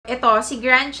ito, si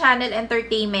Grand Channel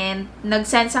Entertainment,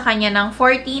 nag-send sa kanya ng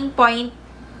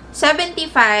 $14.75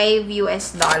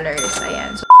 US.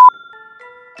 Ayan. So,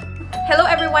 hello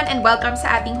everyone and welcome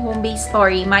sa ating home-based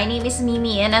story. My name is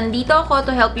Mimi and nandito ako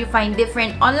to help you find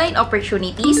different online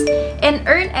opportunities and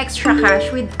earn extra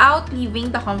cash without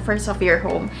leaving the comforts of your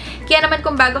home. Kaya naman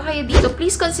kung bago kayo dito,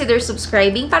 please consider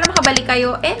subscribing para makabalik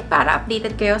kayo and para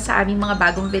updated kayo sa aming mga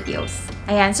bagong videos.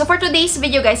 Ayan, so for today's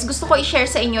video guys, gusto ko i-share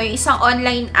sa inyo yung isang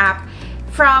online app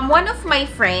from one of my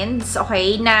friends,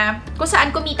 okay, na kung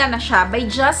saan kumita na siya by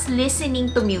just listening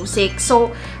to music.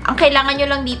 So, ang kailangan nyo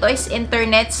lang dito is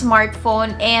internet,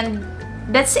 smartphone, and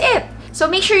that's it. So,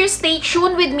 make sure you stay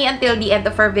tuned with me until the end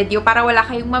of our video para wala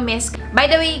kayong ma-miss. By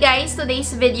the way, guys,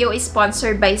 today's video is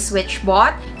sponsored by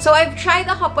SwitchBot. So, I've tried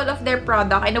a couple of their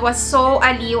product and it was so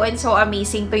aliw and so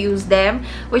amazing to use them,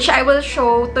 which I will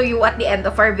show to you at the end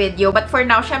of our video. But for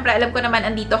now, syempre, alam ko naman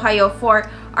andito kayo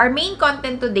for our main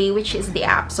content today, which is the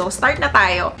app. So, start na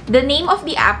tayo. The name of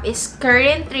the app is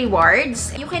Current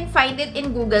Rewards. You can find it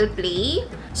in Google Play.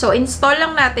 So, install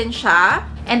lang natin siya.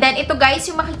 And then, ito guys,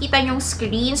 yung makikita nyong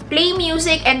screens. Play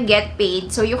music and get paid.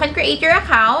 So, you can create your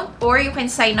account or you can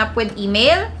sign up with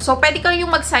email. So, pwede kayong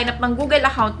mag-sign up ng Google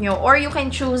account nyo or you can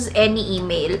choose any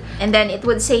email. And then, it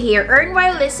would say here, earn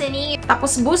while listening.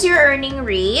 Tapos, boost your earning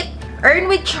rate. Earn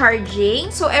with charging.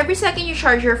 So, every second you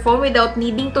charge your phone without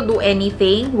needing to do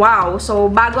anything. Wow! So,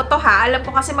 bago to ha. Alam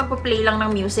ko kasi magpa-play lang ng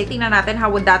music. Tingnan natin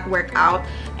how would that work out.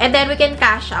 And then, we can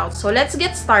cash out. So, let's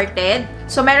get started.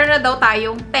 So, meron na daw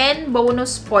tayong 10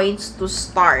 bonus points to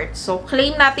start. So,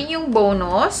 claim natin yung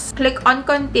bonus. Click on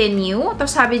continue.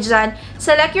 Tapos, sabi dyan,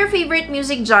 select your favorite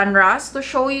music genres to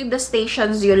show you the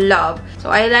stations you love.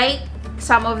 So, I like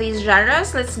some of these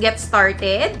genres. Let's get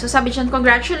started. So, sabi dyan,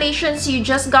 congratulations, you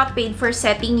just got paid for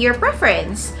setting your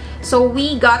preference. So,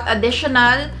 we got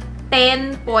additional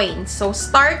 10 points. So,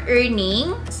 start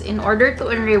earning. In order to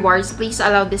earn rewards, please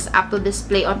allow this app to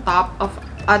display on top of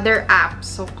other apps.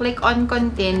 So, click on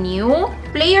continue.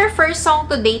 Play your first song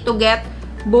today to get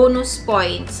bonus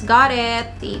points. Got it.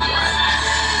 Take one.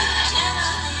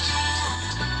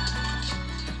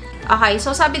 Okay,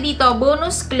 so sabi dito,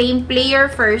 bonus claim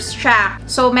player first track.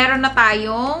 So, meron na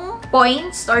tayong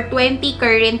points or 20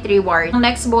 current reward. Ang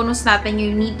next bonus natin,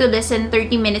 you need to listen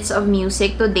 30 minutes of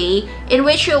music today in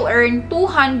which you'll earn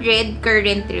 200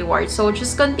 current rewards. So,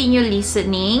 just continue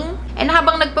listening. And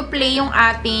habang nagpa-play yung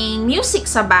ating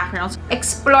music sa background,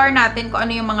 explore natin kung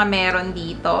ano yung mga meron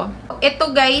dito.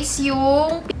 Ito guys,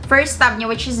 yung first tab niya,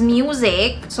 which is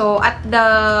music. So, at the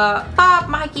top,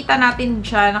 makikita natin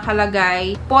dyan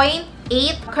nakalagay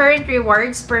 0.8 current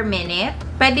rewards per minute.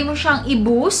 Pwede mo siyang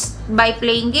i-boost by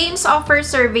playing games, offers,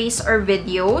 surveys, or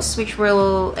videos, which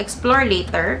we'll explore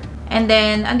later. And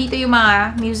then, andito yung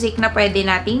mga music na pwede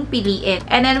nating piliin.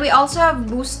 And then, we also have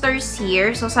boosters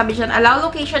here. So, sabi dyan, allow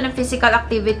location and physical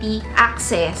activity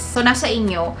access. So, nasa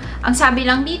inyo. Ang sabi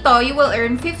lang dito, you will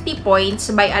earn 50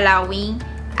 points by allowing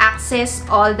access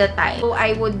all the time. So,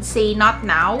 I would say not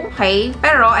now, okay?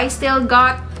 Pero, I still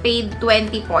got paid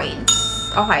 20 points.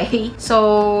 Okay?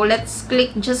 So, let's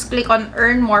just click on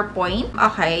earn more point.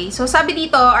 Okay? So, sabi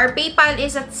dito, our PayPal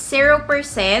is at 0%.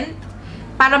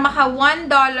 Para maka $1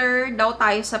 daw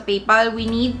tayo sa PayPal, we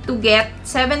need to get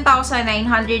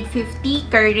 7,950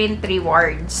 current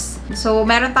rewards. So,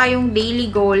 meron tayong daily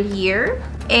goal here.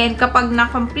 And kapag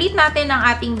na-complete natin ang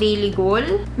ating daily goal,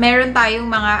 meron tayong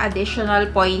mga additional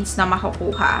points na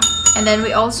makukuha. And then,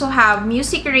 we also have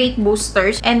music rate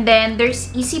boosters. And then, there's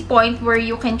easy point where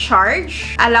you can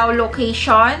charge, allow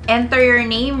location, enter your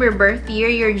name, your birth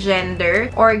year, your gender,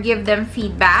 or give them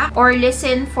feedback, or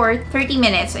listen for 30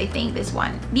 minutes, I think, this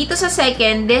one. Dito sa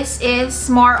second, this is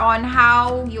more on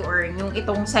how you earn, yung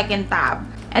itong second tab.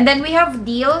 And then, we have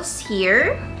deals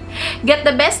here. Get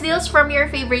the best deals from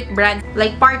your favorite brand,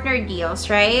 like partner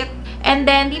deals, right? And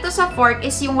then, dito sa fourth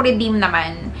is yung redeem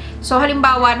naman. So,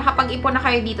 halimbawa, nakapag-ipon na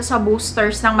kayo dito sa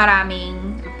boosters ng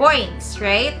maraming points,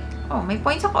 right? Oh, may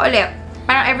points ako ulit.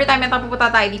 Parang every time na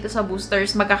pupunta tayo dito sa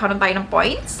boosters, magkakaroon tayo ng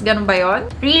points. Ganun ba yun?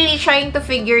 Really trying to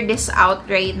figure this out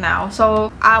right now.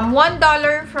 So, $1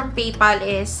 from PayPal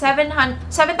is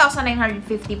 7,950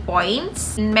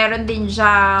 points. Meron din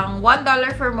dyang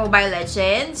 $1 for Mobile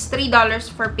Legends, $3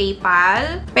 for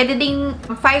PayPal. Pwede ding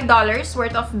 $5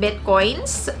 worth of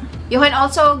Bitcoins. You can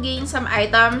also gain some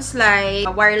items like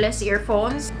wireless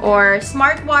earphones or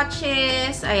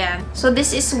smartwatches. Ayan. So,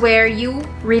 this is where you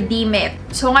redeem it.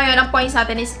 So, ngayon, ang points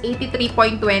natin is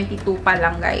 83.22 pa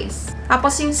lang, guys.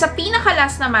 Tapos, yung sa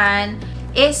pinaka-last naman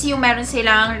is yung meron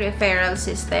silang referral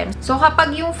system. So,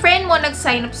 kapag yung friend mo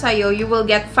nag-sign up sa'yo, you will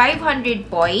get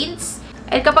 500 points.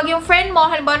 And kapag yung friend mo,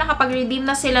 halimbawa nakapag-redeem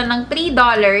na sila ng $3,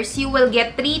 you will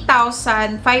get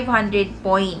 3,500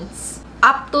 points.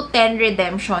 Up to 10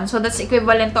 redemption. So, that's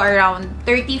equivalent to around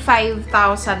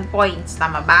 35,000 points.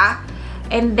 Tama ba?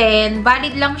 And then,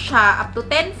 valid lang siya up to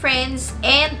 10 friends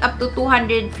and up to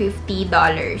 $250.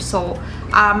 So,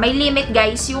 may limit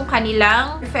guys yung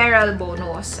kanilang referral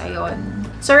bonus. Ayun.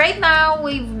 So, right now,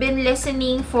 we've been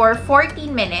listening for 14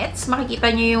 minutes.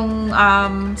 Makikita nyo yung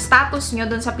status nyo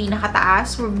dun sa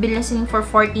pinakataas. We've been listening for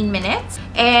 14 minutes.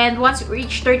 And once we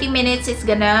reach 30 minutes, it's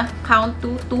gonna count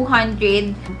to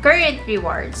 200 current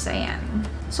rewards. Ayan.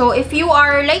 So, if you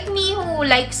are like me who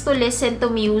likes to listen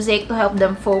to music to help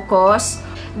them focus,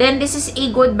 then this is a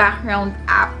good background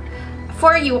app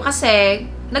for you kasi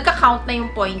nagka-count na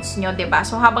yung points nyo, diba?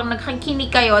 So, habang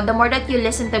nagkikinig kayo, the more that you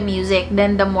listen to music,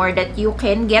 then the more that you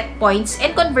can get points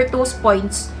and convert those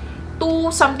points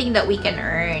to something that we can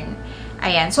earn.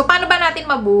 Ayan. So, paano ba natin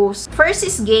ma-boost? First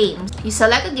is games. You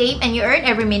select a game and you earn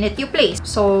every minute you play.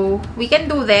 So, we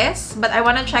can do this, but I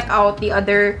wanna check out the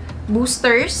other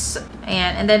boosters.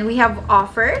 Ayan. And then we have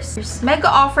offers. There's mega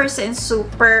offers and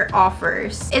super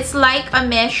offers. It's like a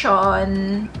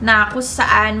mission na kung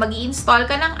saan mag-i-install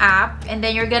ka ng app and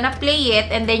then you're gonna play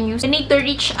it and then you need to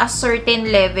reach a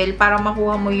certain level para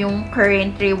makuha mo yung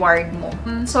current reward mo.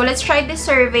 So, let's try this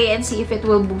survey and see if it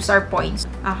will boost our points.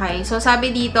 Okay. So, sabi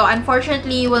dito,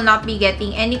 unfortunately, you will not be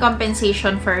getting any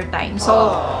compensation for your time.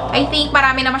 So, I think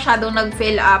marami na masyadong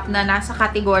nag-fill up na nasa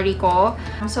category ko.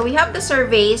 So, we have the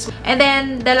surveys. And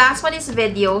then, the last one is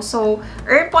video. So,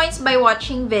 earn points by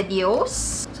watching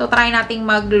videos. So, try nating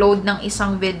mag-load ng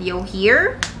isang video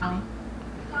here.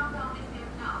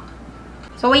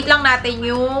 So, wait lang natin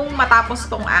yung matapos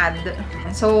tong ad.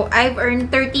 So, I've earned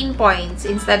 13 points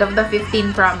instead of the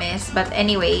 15 promised. But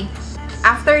anyway,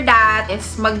 after that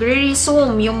is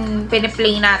magre-resume yung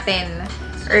piniplay natin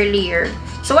earlier.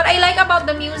 So, what I like about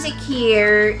the music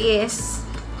here is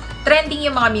trending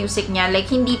yung mga music niya. Like,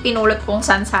 hindi pinulot kung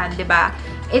san-san, diba?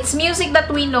 It's music that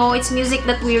we know. It's music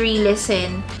that we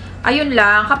re-listen. Ayun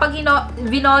lang. Kapag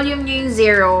volume nyo yung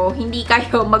 0, hindi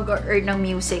kayo mag-earn ng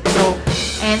music.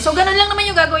 So, ganun lang naman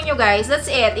yung gagawin nyo, guys. That's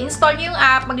it. Install nyo yung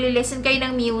app. Magli-listen kayo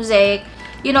ng music.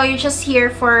 You know, you're just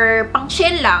here for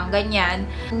pang-chill lang. Ganyan.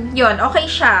 Yun, okay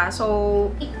siya.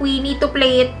 So, we need to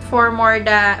play it for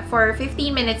 15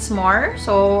 minutes more.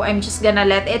 So, I'm just gonna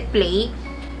let it play.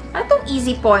 Atong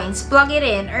easy points, plug it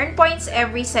in. Earn points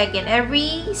every second.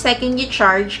 Every second you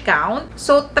charge count.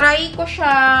 So, try ko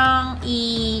siyang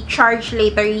i-charge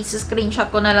later.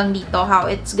 I-screenshot ko na lang dito how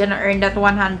it's gonna earn that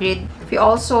 100. If you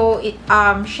also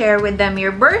share with them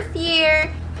your birth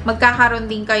year, magkakaroon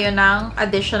din kayo ng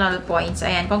additional points.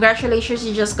 Ayan, congratulations,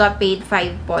 you just got paid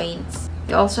 5 points.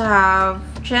 You also have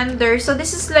gender. So,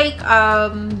 this is like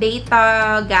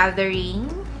data gathering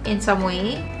in some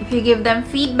way. If you give them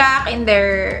feedback in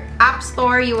their app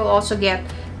store, you will also get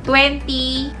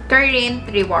 20 current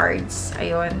rewards.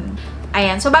 Ayun.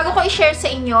 Ayan. So, bago ko i-share sa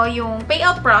inyo yung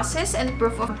payout process and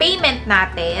proof of payment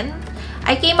natin,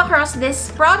 I came across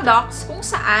this products kung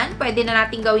saan pwede na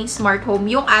natin gawing smart home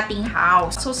yung ating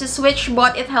house. So, si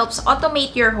SwitchBot, it helps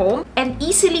automate your home and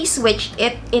easily switch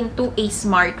it into a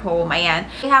smart home. Ayan.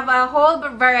 We have a whole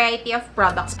variety of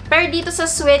products. Pero dito sa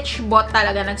SwitchBot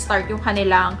talaga nag-start yung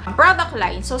kanilang product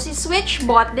line. So, si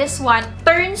SwitchBot, this one,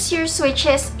 turns your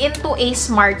switches into a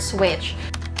smart switch.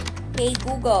 Hey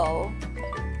Google,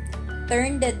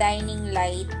 turn the dining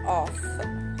light off.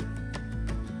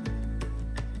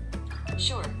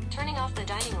 Sure, turning off the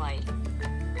dining light.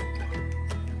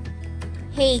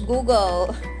 Hey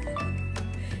Google,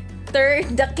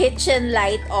 turn the kitchen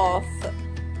light off.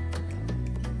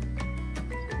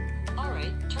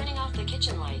 Alright, turning off the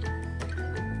kitchen light.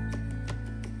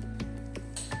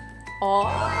 Oh.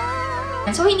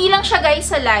 So, hindi lang siya guys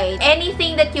sa light.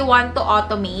 Anything that you want to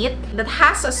automate that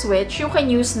has a switch, you can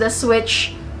use the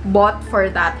SwitchBot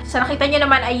for that. So, nakita nyo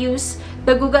naman, I use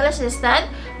the Google Assistant,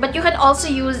 but you can also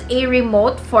use a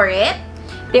remote for it.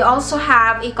 They also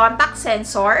have a contact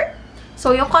sensor.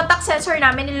 So, yung contact sensor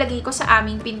namin nilagay ko sa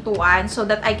aming pintuan so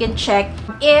that I can check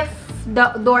if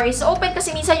the door is open.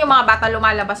 Kasi minsan yung mga bata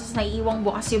lumalabas as naiiwang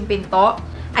bukas yung pinto.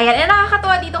 Ayan, and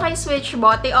nakakatawa dito kay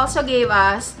SwitchBot. They also gave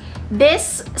us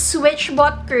this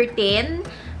SwitchBot curtain.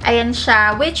 Ayan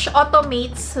siya, which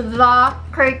automates the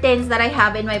curtains that I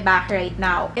have in my back right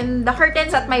now. And the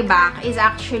curtains at my back is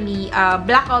actually a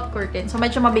blackout curtain. So,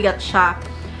 medyo mabigat siya.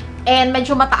 And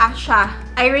medyo mataas siya.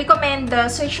 I recommend the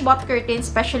switch-bot curtain,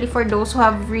 especially for those who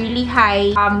have really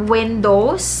high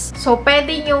windows. So,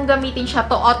 pwede nyo gamitin siya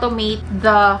to automate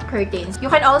the curtains. You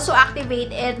can also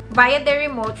activate it via the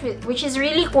remote, which is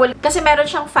really cool kasi meron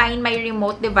siyang Find My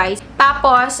Remote device.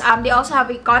 Tapos, they also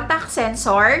have a contact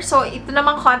sensor. So, ito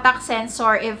namang contact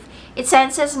sensor, if it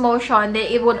senses motion, then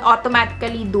it would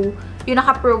automatically do yung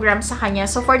naka-program sa kanya.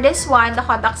 So, for this one, the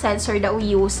contact sensor that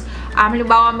we use,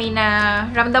 halimbawa may na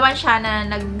ramdaman siya na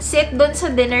nag-sit dun sa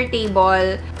dinner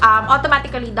table,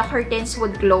 automatically, the curtains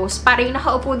would close. Para yung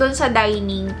nakaupo dun sa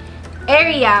dining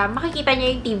area, makikita niya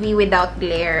yung TV without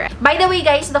glare. By the way,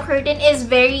 guys, the curtain is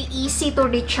very easy to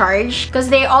recharge because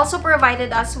they also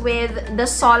provided us with the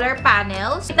solar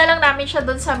panels. Kita lang namin siya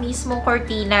dun sa mismong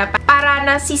cortina para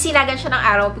nasisilagan siya ng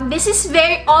araw. This is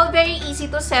all very easy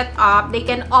to set up. They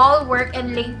can all work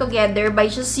and link together by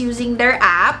just using their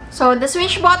app. So, the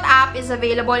SwitchBot app is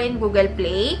available in Google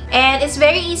Play. And it's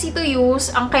very easy to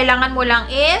use. Ang kailangan mo lang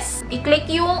is i-click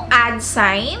yung add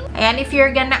sign. And if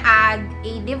you're gonna add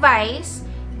a device,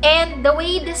 and the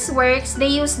way this works, they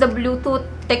use the Bluetooth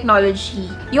technology.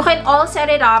 You can all set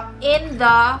it up in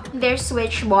their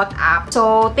SwitchBot app.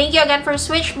 So, thank you again for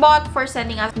SwitchBot for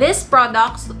sending us these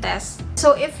products to test.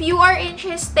 So, if you are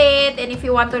interested and if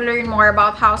you want to learn more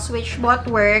about how SwitchBot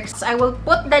works, I will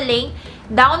put the link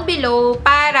down below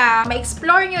para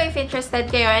ma-explore nyo if interested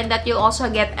kayo and that you'll also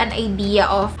get an idea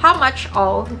of how much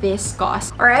all this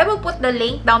costs. Or I will put the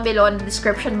link down below in the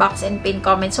description box and pin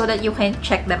comment so that you can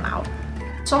check them out.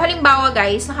 So, halimbawa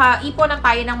guys, nakaipon na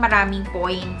tayo ng maraming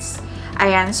points.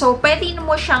 Ayan. So, pwede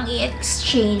mo siyang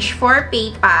i-exchange for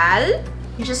PayPal.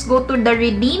 You just go to the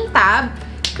Redeem tab.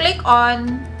 Click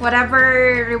on whatever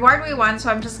reward we want. So,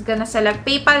 I'm just gonna select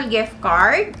PayPal gift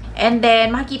card. And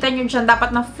then, makikita nyo dyan,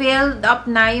 dapat na filled up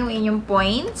na yung inyong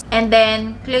points. And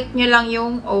then, click nyo lang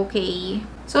yung okay.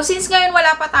 So, since ngayon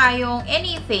wala pa tayong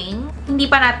anything, hindi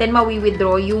pa natin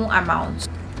mawi-withdraw yung amounts.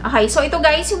 Okay. So, ito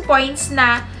guys, yung points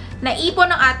na naipon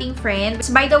ng ating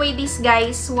friends. By the way, this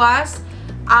guys was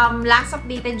last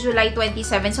updated July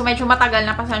 27. So, medyo matagal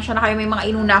na. Pasensya na kayo, may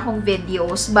mga inuna akong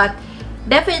videos. But,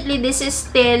 definitely, this is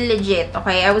still legit.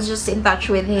 Okay? I was just in touch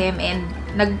with him and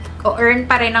nag-earn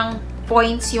pa rin ng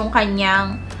points yung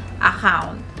kanyang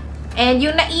account. And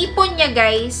yung naipon niya,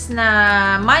 guys,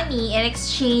 na money and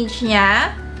exchange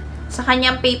niya sa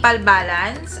kanyang PayPal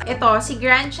balance, ito, si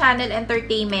Grand Channel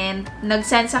Entertainment,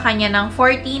 nag-send sa kanya ng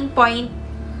 $14.75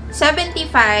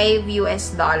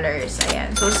 US.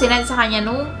 Ayan. So, sinend sa kanya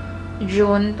nung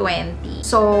June 20.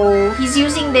 So, he's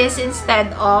using this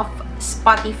instead of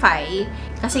Spotify.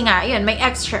 Kasi nga, yun, may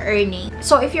extra earning.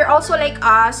 So, if you're also like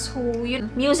us, who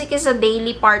music is a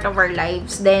daily part of our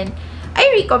lives, then I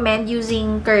recommend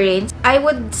using currents. I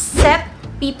would set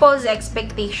people's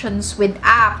expectations with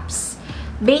apps.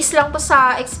 Based lang to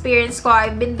sa experience ko,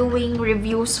 I've been doing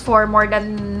reviews for more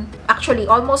than, actually,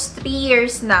 almost 3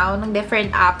 years now ng different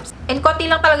apps. And konti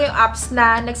lang talaga yung apps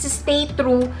na nagsistay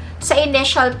true sa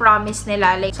initial promise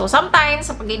nila. Like, so, sometimes,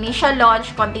 sa pag-initial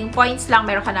launch, konting points lang,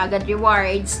 meron ka na agad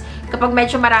rewards. Kapag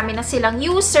medyo marami na silang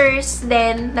users,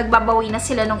 then, nagbabawi na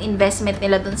sila ng investment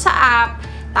nila dun sa app.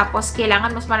 Tapos, kailangan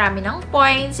mas marami ng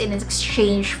points in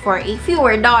exchange for a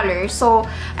fewer dollars. So,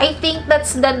 I think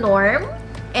that's the norm.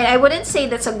 And I wouldn't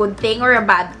say that's a good thing or a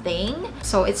bad thing.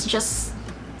 So, it's just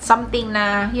something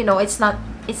na, you know, it's not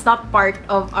part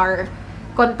of our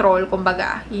control,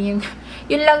 kumbaga. Yun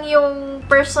lang yung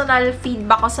personal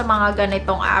feedback ko sa mga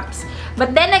ganitong apps.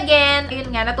 But then again,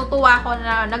 yun nga, natutuwa ako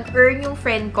na nag-earn yung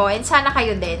friend ko and sana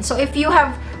kayo din. So, if you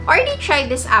have already tried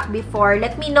this app before,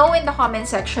 let me know in the comment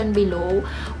section below.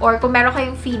 Or kung meron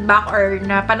kayong feedback or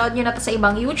napanood nyo na to sa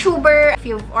ibang YouTuber, if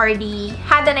you've already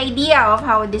had an idea of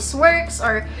how this works,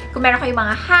 or kung meron kayong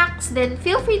mga hacks, then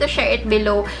feel free to share it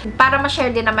below para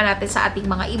ma-share din naman natin sa ating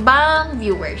mga ibang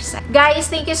viewers. Guys,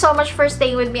 thank you so much for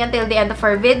staying with me until the end of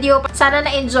our video. Sana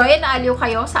na-enjoy, naaliw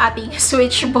kayo sa ating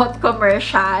SwitchBot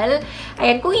commercial.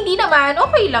 Ayan, kung hindi naman,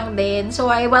 okay lang din. So,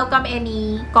 I welcome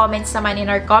any comments naman in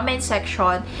our comment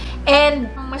section. And,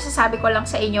 ang masasabi ko lang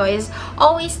sa inyo is,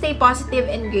 always stay positive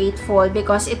and grateful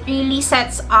because it really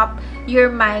sets up your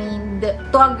mind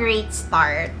to a great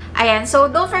start. Ayan, so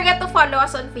don't forget to follow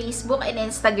us on Facebook and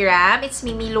Instagram. It's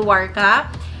mimiluarca.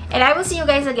 And I will see you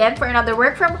guys again for another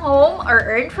work from home or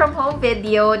earn from home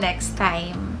video next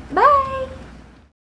time.